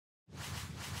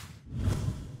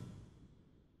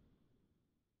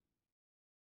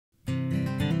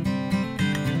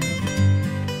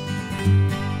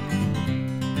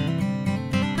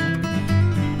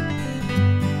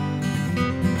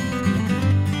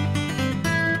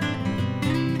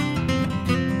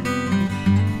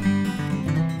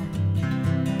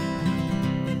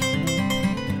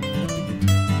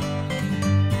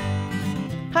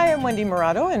Wendy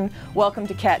Morato, and welcome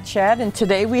to Cat Chat. And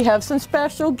today we have some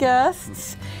special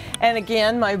guests. And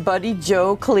again, my buddy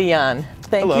Joe Kleon.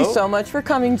 Thank Hello. you so much for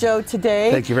coming, Joe,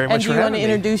 today. Thank you very much for having me. And do you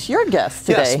want to introduce your guest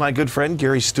today? Yes, my good friend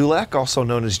Gary Stulak, also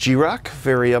known as G-Rock,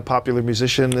 very popular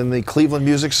musician in the Cleveland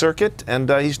music circuit, and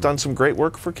he's done some great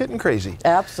work for Kitten Krazy.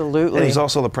 Absolutely. And he's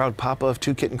also the proud papa of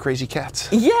 2 Kitten Krazy cats.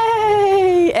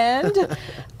 Yay!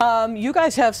 And you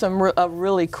guys have a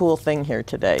really cool thing here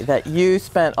today that you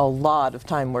spent a lot of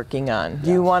time working on.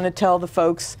 Do you want to tell the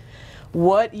folks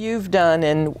what you've done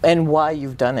and why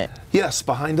you've done it? Yes,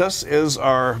 behind us is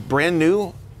our brand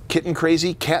new Kitten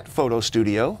Krazy cat photo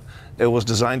studio. It was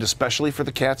designed especially for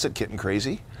the cats at Kitten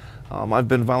Krazy. I've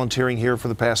been volunteering here for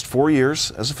the past 4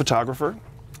 years as a photographer,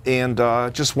 and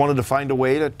just wanted to find a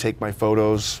way to take my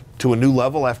photos to a new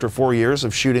level after 4 years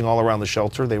of shooting all around the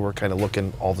shelter. They were kind of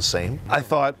looking all the same. I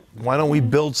thought, why don't we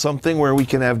build something where we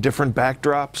can have different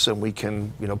backdrops, and we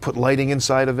can, you know, put lighting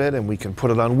inside of it, and we can put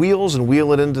it on wheels and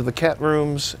wheel it into the cat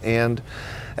rooms. And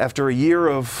after a year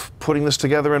of putting this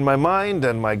together in my mind,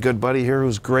 and my good buddy here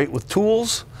who's great with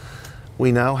tools,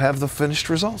 we now have the finished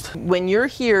result. When you're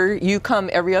here, you come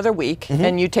every other week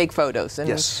and you take photos. And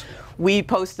yes. We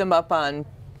post them up on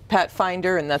Pet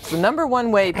Finder, and that's the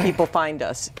 #1 way people find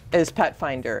us is Pet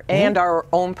Finder, and our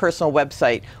own personal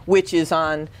website, which is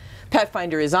on Pet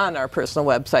Finder is on our personal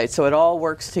website, so it all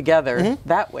works together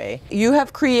that way. You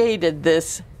have created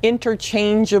this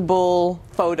interchangeable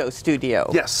photo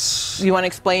studio. Yes. You want to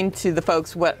explain to the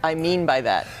folks what I mean by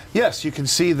that? Yes, you can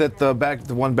see that the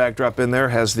one backdrop in there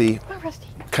has the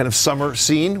kind of summer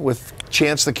scene with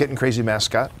Chance, the Kitten Krazy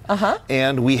mascot.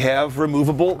 And we have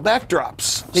removable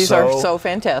backdrops. These are so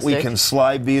fantastic. We can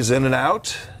slide these in and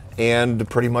out, and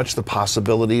pretty much the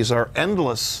possibilities are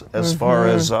endless as far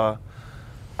as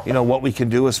you know, what we can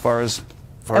do as far as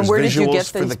and where visuals did you get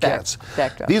for the cats.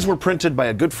 Backdrops? These were printed by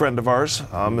a good friend of ours,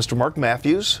 Mr. Mark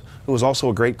Matthews, who is also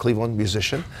a great Cleveland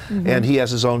musician, and he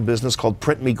has his own business called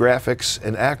Print Me Graphics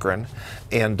in Akron.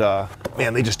 And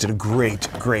man, they just did a great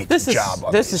job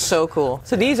on This is so cool.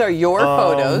 So these are your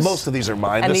photos. Most of these are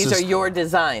mine. And these are your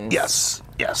designs. Yes,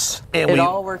 yes. And it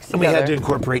all works together. And we had to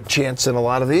incorporate Chance in a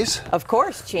lot of these. Of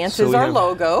course, Chance is our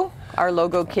logo. Our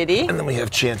logo kitty. And then we have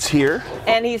Chance here.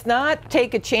 And he's not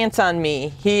take a chance on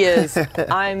me. He is,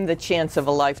 I'm the chance of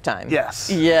a lifetime. Yes.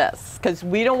 Yes. Because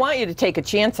we don't want you to take a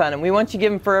chance on him. We want you to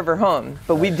give him forever home.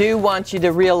 But we do want you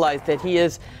to realize that he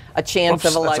is a chance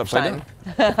of a lifetime.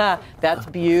 That's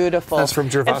beautiful. That's from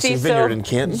Gervasi's Vineyard in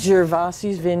Canton.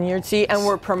 Gervasi's Vineyard. See, and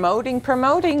we're promoting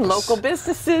local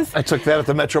businesses. I took that at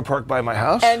the Metro Park by my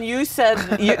house. And you said,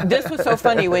 this was so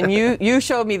funny. When you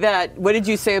showed me that, what did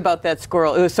you say about that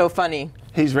squirrel? It was so funny.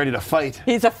 He's ready to fight.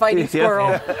 He's a fighting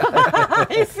squirrel.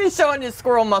 He's showing his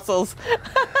squirrel muscles.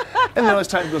 And then as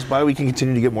time goes by, we can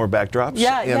continue to get more backdrops.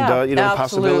 Yeah, and you know, the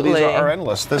possibilities are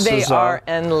endless. They are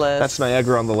endless. That's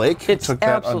Niagara on the Lake. It's took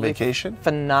that on vacation.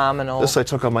 Phenomenal. This I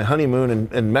took on my honeymoon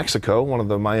in Mexico, one of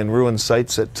the Mayan ruin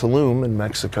sites at Tulum in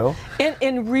Mexico.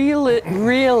 And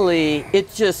really,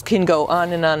 it just can go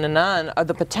on and on and on.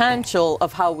 The potential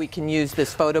of how we can use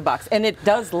this photo box, and it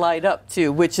does light up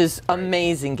too, which is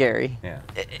amazing, Gary. Yeah.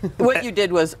 What you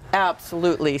did was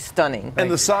absolutely stunning. And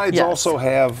the sides also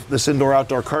have this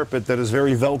indoor-outdoor carpet that is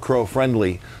very Velcro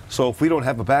friendly. So if we don't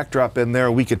have a backdrop in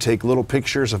there, we could take little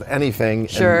pictures of anything.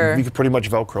 Sure. And we could pretty much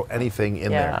Velcro anything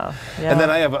in there. Yeah. And then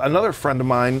I have another friend of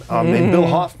mine named Bill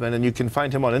Hoffman, and you can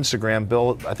find him on Instagram.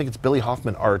 Bill, I think it's Billy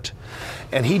Hoffman Art.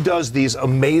 And he does these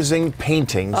amazing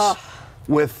paintings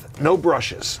with no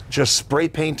brushes, just spray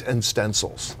paint and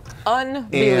stencils.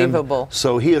 Unbelievable. And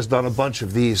so he has done a bunch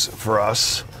of these for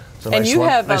us. And you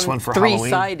have nice one for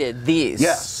three-sided, these.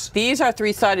 Yes. These are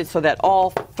three-sided so that all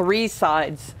 3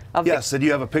 sides of yes, and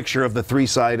you have a picture of the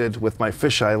 3-sided with my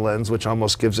fisheye lens, which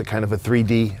almost gives it kind of a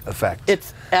 3D effect.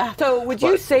 It's so would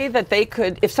you say that they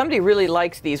could, if somebody really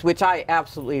likes these, which I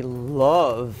absolutely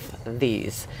love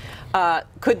these,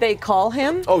 could they call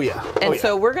him? Oh, yeah. And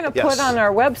so we're going to put on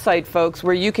our website, folks,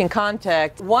 where you can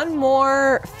contact. One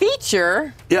more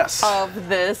feature of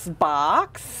this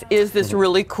box is this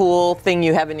really cool thing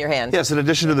you have in your hand. Yes, in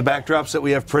addition to the backdrops that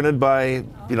we have printed by,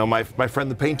 you know, my friend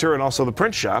the painter and also the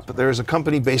print shop, there's a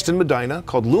company based in Medina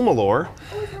called Lumalore,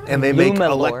 and they make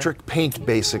electric paint,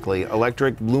 basically,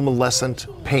 electric luminescent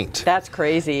paint. That's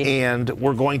crazy. And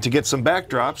we're going to get some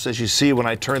backdrops. As you see, when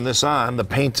I turn this on, the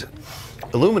paint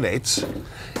illuminates,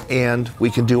 and we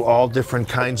can do all different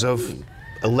kinds of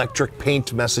electric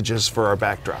paint messages for our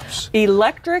backdrops.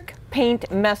 Electric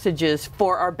paint messages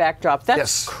for our backdrops. That's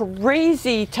Yes.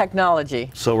 crazy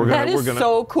technology. So that is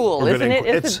so cool, isn't it?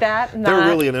 Isn't that not They're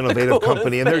really an innovative the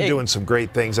company, and they're thing? doing some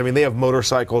great things. I mean, they have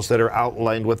motorcycles that are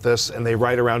outlined with this, and they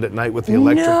ride around at night with the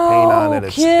electric paint on it.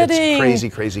 It's crazy,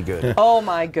 crazy good. Oh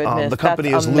my goodness, the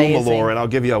company that's is amazing. Lumalore, and I'll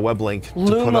give you a web link to put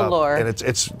Lumalore. up. And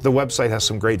it's the website has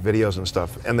some great videos and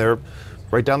stuff, and they're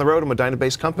right down the road, a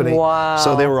Medina-based company. Wow.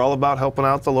 So they were all about helping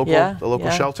out the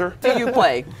local shelter. So you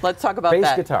play. Let's talk about Bass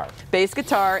that. guitar. Bass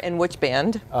guitar, and which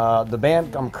band? The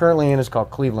band I'm currently in is called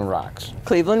Cleveland Rocks.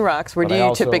 Cleveland Rocks. Where But do I you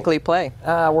also- typically play?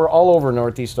 We're all over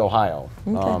Northeast Ohio.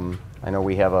 I know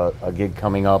we have a gig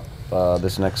coming up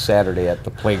this next Saturday at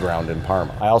the Playground in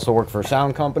Parma. I also work for a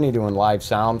sound company doing live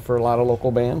sound for a lot of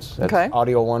local bands. That's Okay.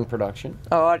 Audio One Production.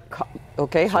 Oh,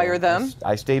 okay. Hire them.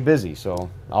 I stay busy, so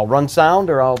I'll run sound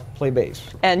or I'll play bass.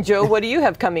 And Joe, what do you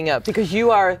have coming up? Because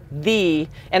you are the,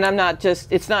 and I'm not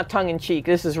just, it's not tongue in cheek,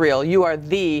 this is real. You are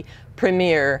the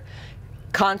premier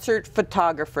concert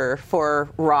photographer for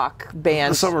rock The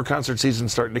bands. summer concert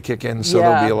season's starting to kick in, so Yeah.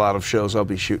 there'll be a lot of shows. I'll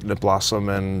be shooting at Blossom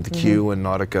and the Q and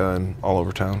Nautica and all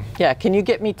over town. Yeah, can you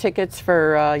get me tickets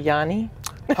for Yanni?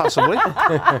 Possibly.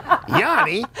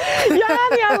 Yanni? Yanni,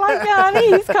 I like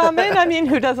Yanni. He's coming. I mean,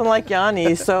 who doesn't like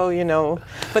Yanni? So, you know,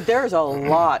 but there's a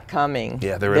lot coming.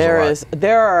 Yeah, there is a lot.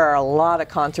 There are a lot of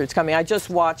concerts coming. I just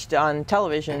watched on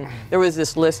television, there was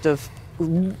this list of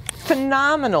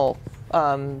phenomenal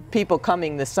people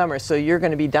coming this summer, so you're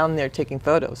going to be down there taking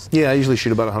photos. Yeah, I usually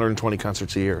shoot about 120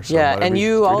 concerts a year. So Yeah, about and every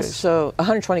you 3 days. also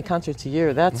 120 concerts a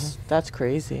year. That's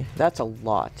crazy. That's a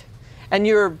lot. And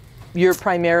you're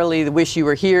primarily the Wish You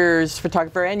Were Here's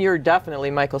photographer, and you're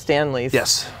definitely Michael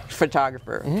Stanley's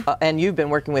photographer. And you've been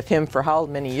working with him for how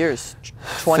many years?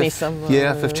 20 some?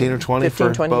 Yeah, 15 or 20 15,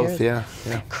 for 20 both. years.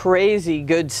 Yeah. Crazy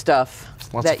good stuff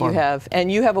Lots that of fun. you have. And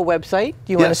you have a website.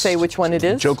 Do you want to say which one it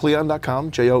is?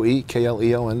 JoeKleon.com,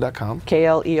 JoeKleon.com.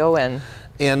 Kleon.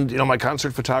 And, you know, my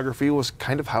concert photography was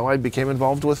kind of how I became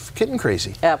involved with Kitten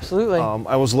Krazy. Absolutely.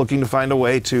 I was looking to find a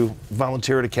way to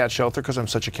volunteer at a cat shelter because I'm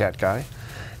such a cat guy.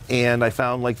 And I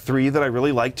found like 3 that I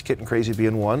really liked, Kitten Krazy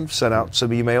being one. Sent out some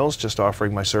emails just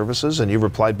offering my services, and you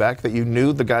replied back that you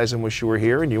knew the guys in Wish You Were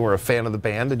Here, and you were a fan of the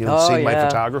band, and you had seen my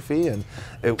photography, and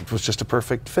it was just a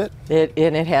perfect fit. It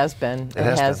has been. It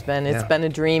has been. It's Yeah. been a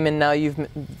dream, and now you've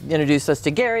introduced us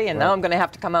to Gary, and now I'm going to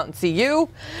have to come out and see you.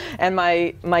 And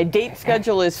my date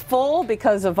schedule is full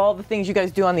because of all the things you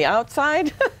guys do on the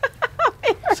outside.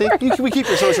 See, we keep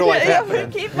your social life happening.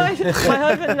 We keep my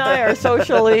husband and I are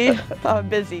socially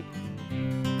busy.